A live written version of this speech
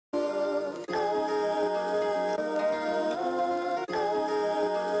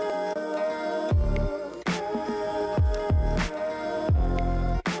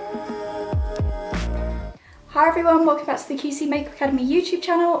everyone, welcome back to the QC Makeup Academy YouTube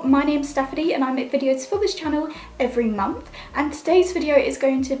channel. My name's Stephanie and I make videos for this channel every month, and today's video is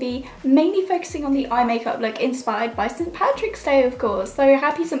going to be mainly focusing on the eye makeup look inspired by St. Patrick's Day, of course. So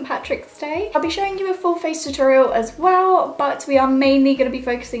happy St. Patrick's Day. I'll be showing you a full face tutorial as well, but we are mainly going to be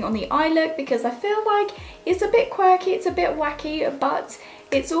focusing on the eye look because I feel like it's a bit quirky, it's a bit wacky, but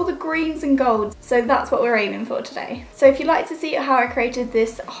it's all the greens and golds, so that's what we're aiming for today. So if you'd like to see how I created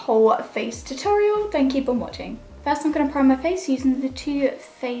this whole face tutorial, then keep on watching. First I'm going to prime my face using the Too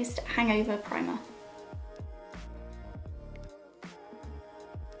Faced Hangover Primer.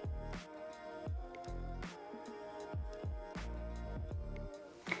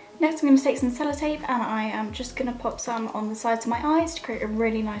 Next I'm going to take some sellotape and I am just going to pop some on the sides of my eyes to create a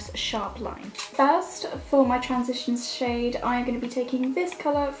really nice sharp line. First, for my transitions shade, I'm going to be taking this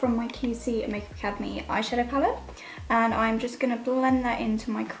colour from my QC Makeup Academy eyeshadow palette, and I'm just going to blend that into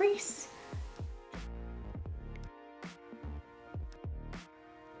my crease.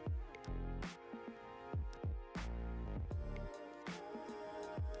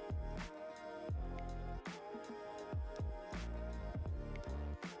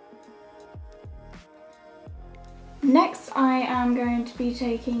 Next I am going to be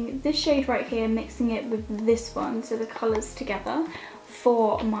taking this shade right here, mixing it with this one, so the colours together,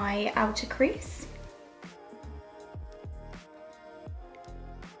 for my outer crease.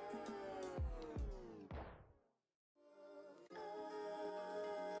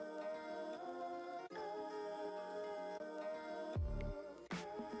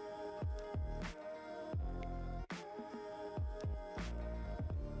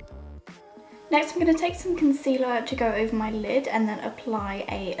 Next I'm going to take some concealer to go over my lid and then apply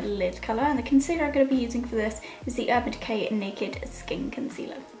a lid colour, and the concealer I'm going to be using for this is the Urban Decay Naked Skin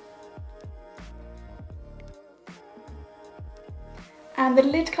Concealer. And the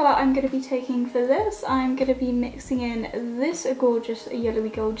lid colour I'm going to be taking for this, I'm going to be mixing in this gorgeous yellowy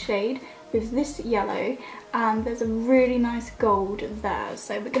gold shade with this yellow, and there's a really nice gold there.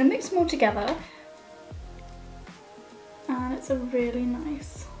 So we're going to mix them all together, and it's a really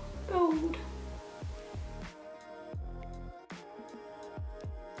nice gold.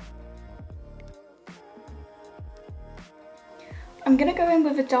 I'm going to go in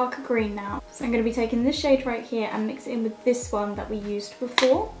with a darker green now, so I'm going to be taking this shade right here and mix it in with this one that we used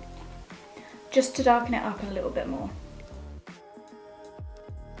before, just to darken it up a little bit more.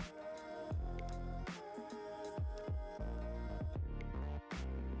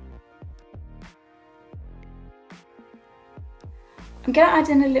 I'm going to add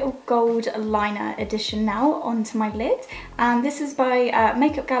in a little gold liner addition now onto my lid, and this is by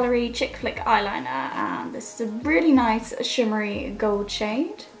Makeup Gallery Chick Flick Eyeliner, and this is a really nice shimmery gold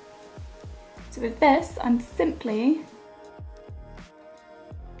shade. So with this I'm simply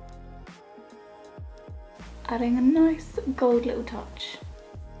adding a nice gold little touch.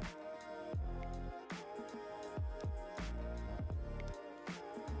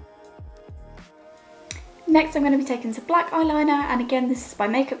 Next I'm going to be taking some black eyeliner, and again this is by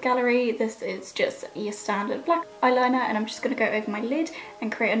Makeup Gallery. This is just your standard black eyeliner, and I'm just going to go over my lid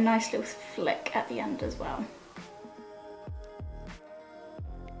and create a nice little flick at the end as well.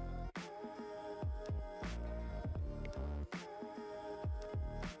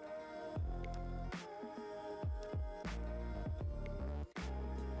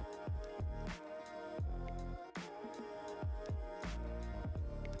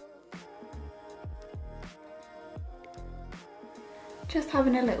 Just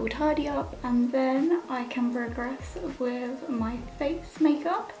having a little tidy up, and then I can progress with my face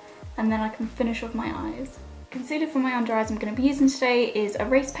makeup, and then I can finish off my eyes. Concealer for my under eyes I'm going to be using today is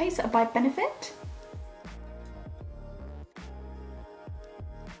Erase Paste by Benefit.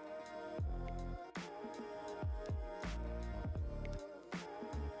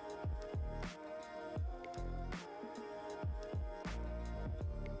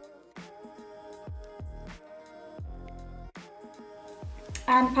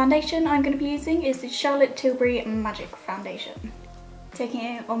 And foundation I'm going to be using is the Charlotte Tilbury Magic Foundation. Taking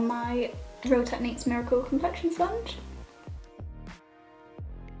it on my Real Techniques Miracle Complexion Sponge.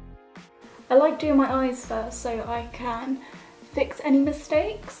 I like doing my eyes first so I can fix any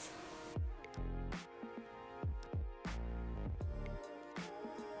mistakes.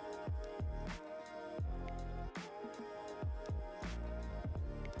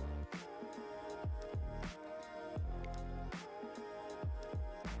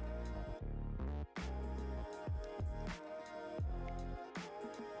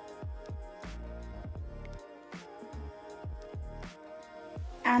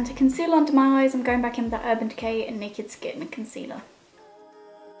 And to conceal under my eyes, I'm going back in with that Urban Decay Naked Skin Concealer.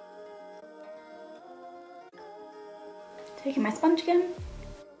 Taking my sponge again.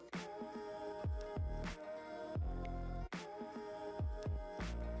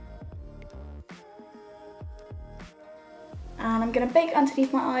 And I'm going to bake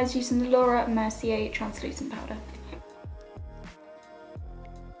underneath my eyes using the Laura Mercier translucent powder.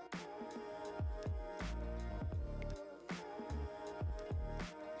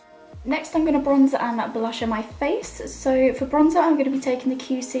 Next I'm going to bronzer and blusher my face. So for bronzer I'm going to be taking the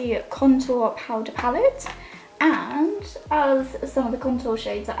QC Contour Powder Palette, and as some of the contour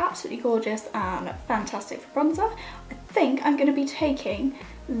shades are absolutely gorgeous and fantastic for bronzer, I think I'm going to be taking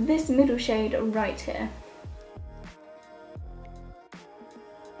this middle shade right here.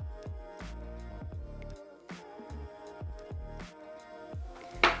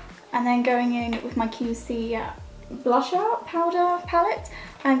 And then going in with my QC blusher powder palette,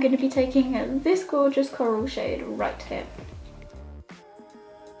 I'm going to be taking this gorgeous coral shade right here.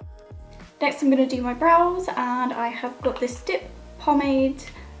 Next I'm going to do my brows, and I have got this dip pomade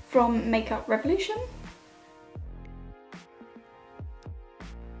from Makeup Revolution.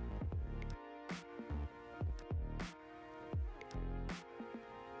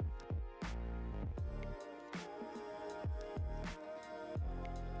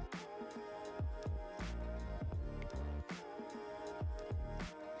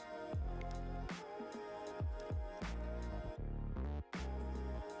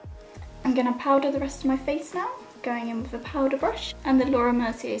 I'm going to powder the rest of my face now, going in with a powder brush and the Laura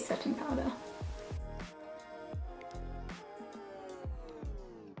Mercier setting powder.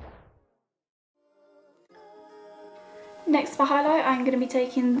 Next for highlight, I'm going to be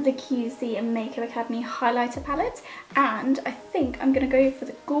taking the QC Makeup Academy highlighter palette, and I think I'm going to go for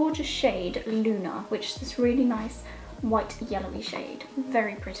the gorgeous shade Luna, which is this really nice white yellowy shade.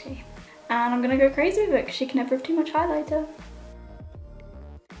 Very pretty. And I'm going to go crazy with it because you can never have too much highlighter.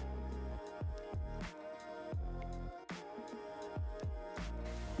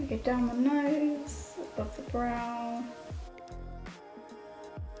 Go down the nose, above the brow.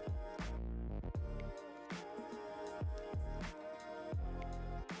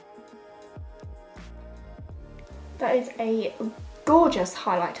 That is a gorgeous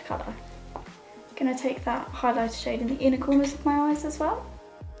highlighter colour. Gonna take that highlighter shade in the inner corners of my eyes as well.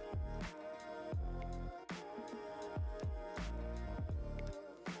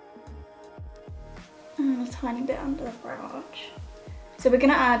 And a tiny bit under the brow arch. So we're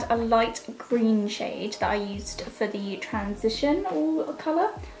going to add a light green shade that I used for the transition colour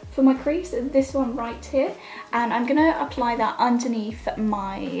for my crease, this one right here, and I'm going to apply that underneath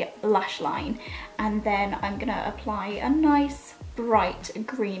my lash line, and then I'm going to apply a nice bright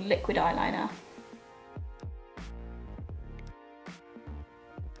green liquid eyeliner.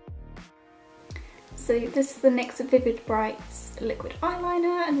 So this is the NYX Vivid Brights liquid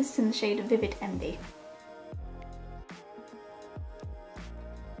eyeliner, and this is in the shade Vivid Envy.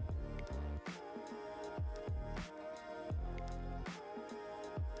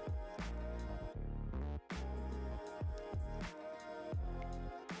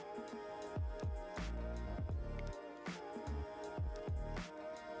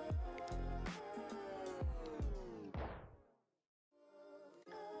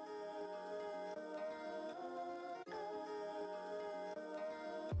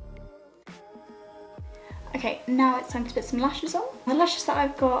 Okay, now it's time to put some lashes on. The lashes that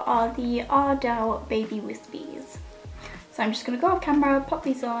I've got are the Ardell Baby Wispies. So I'm just going to go off camera, pop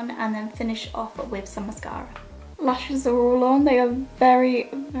these on, and then finish off with some mascara. Lashes are all on. They are very,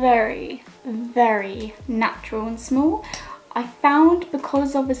 very, very natural and small. I found,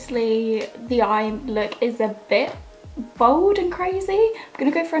 because obviously the eye look is a bit bold and crazy, I'm going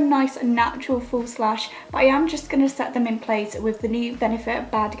to go for a nice natural full slash, but I am just going to set them in place with the new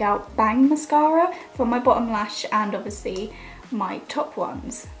Benefit Bad Gal Bang mascara for my bottom lash and obviously my top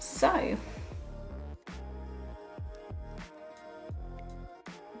ones. So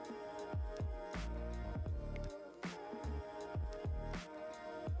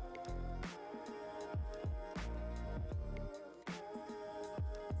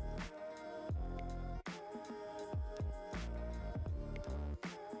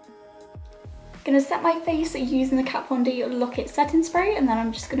I'm going to set my face using the Kat Von D Lock It setting spray, and then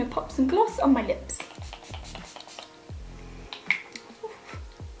I'm just going to pop some gloss on my lips.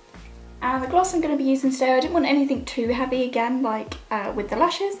 And the gloss I'm going to be using today, I didn't want anything too heavy again, like with the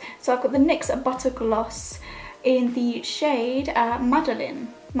lashes, so I've got the NYX Butter Gloss in the shade Madeline.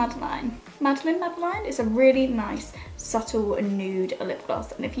 It's a really nice subtle nude lip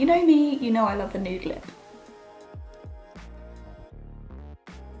gloss, and if you know me, you know I love a nude lip.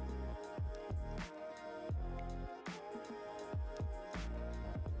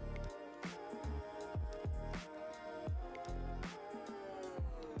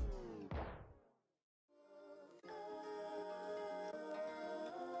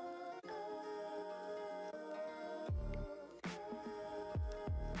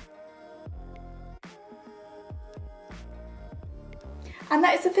 And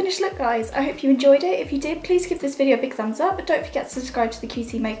that is the finished look, guys. I hope you enjoyed it. If you did, please give this video a big thumbs up, but don't forget to subscribe to the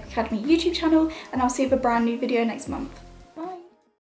QC Makeup Academy YouTube channel, and I'll see you with a brand new video next month.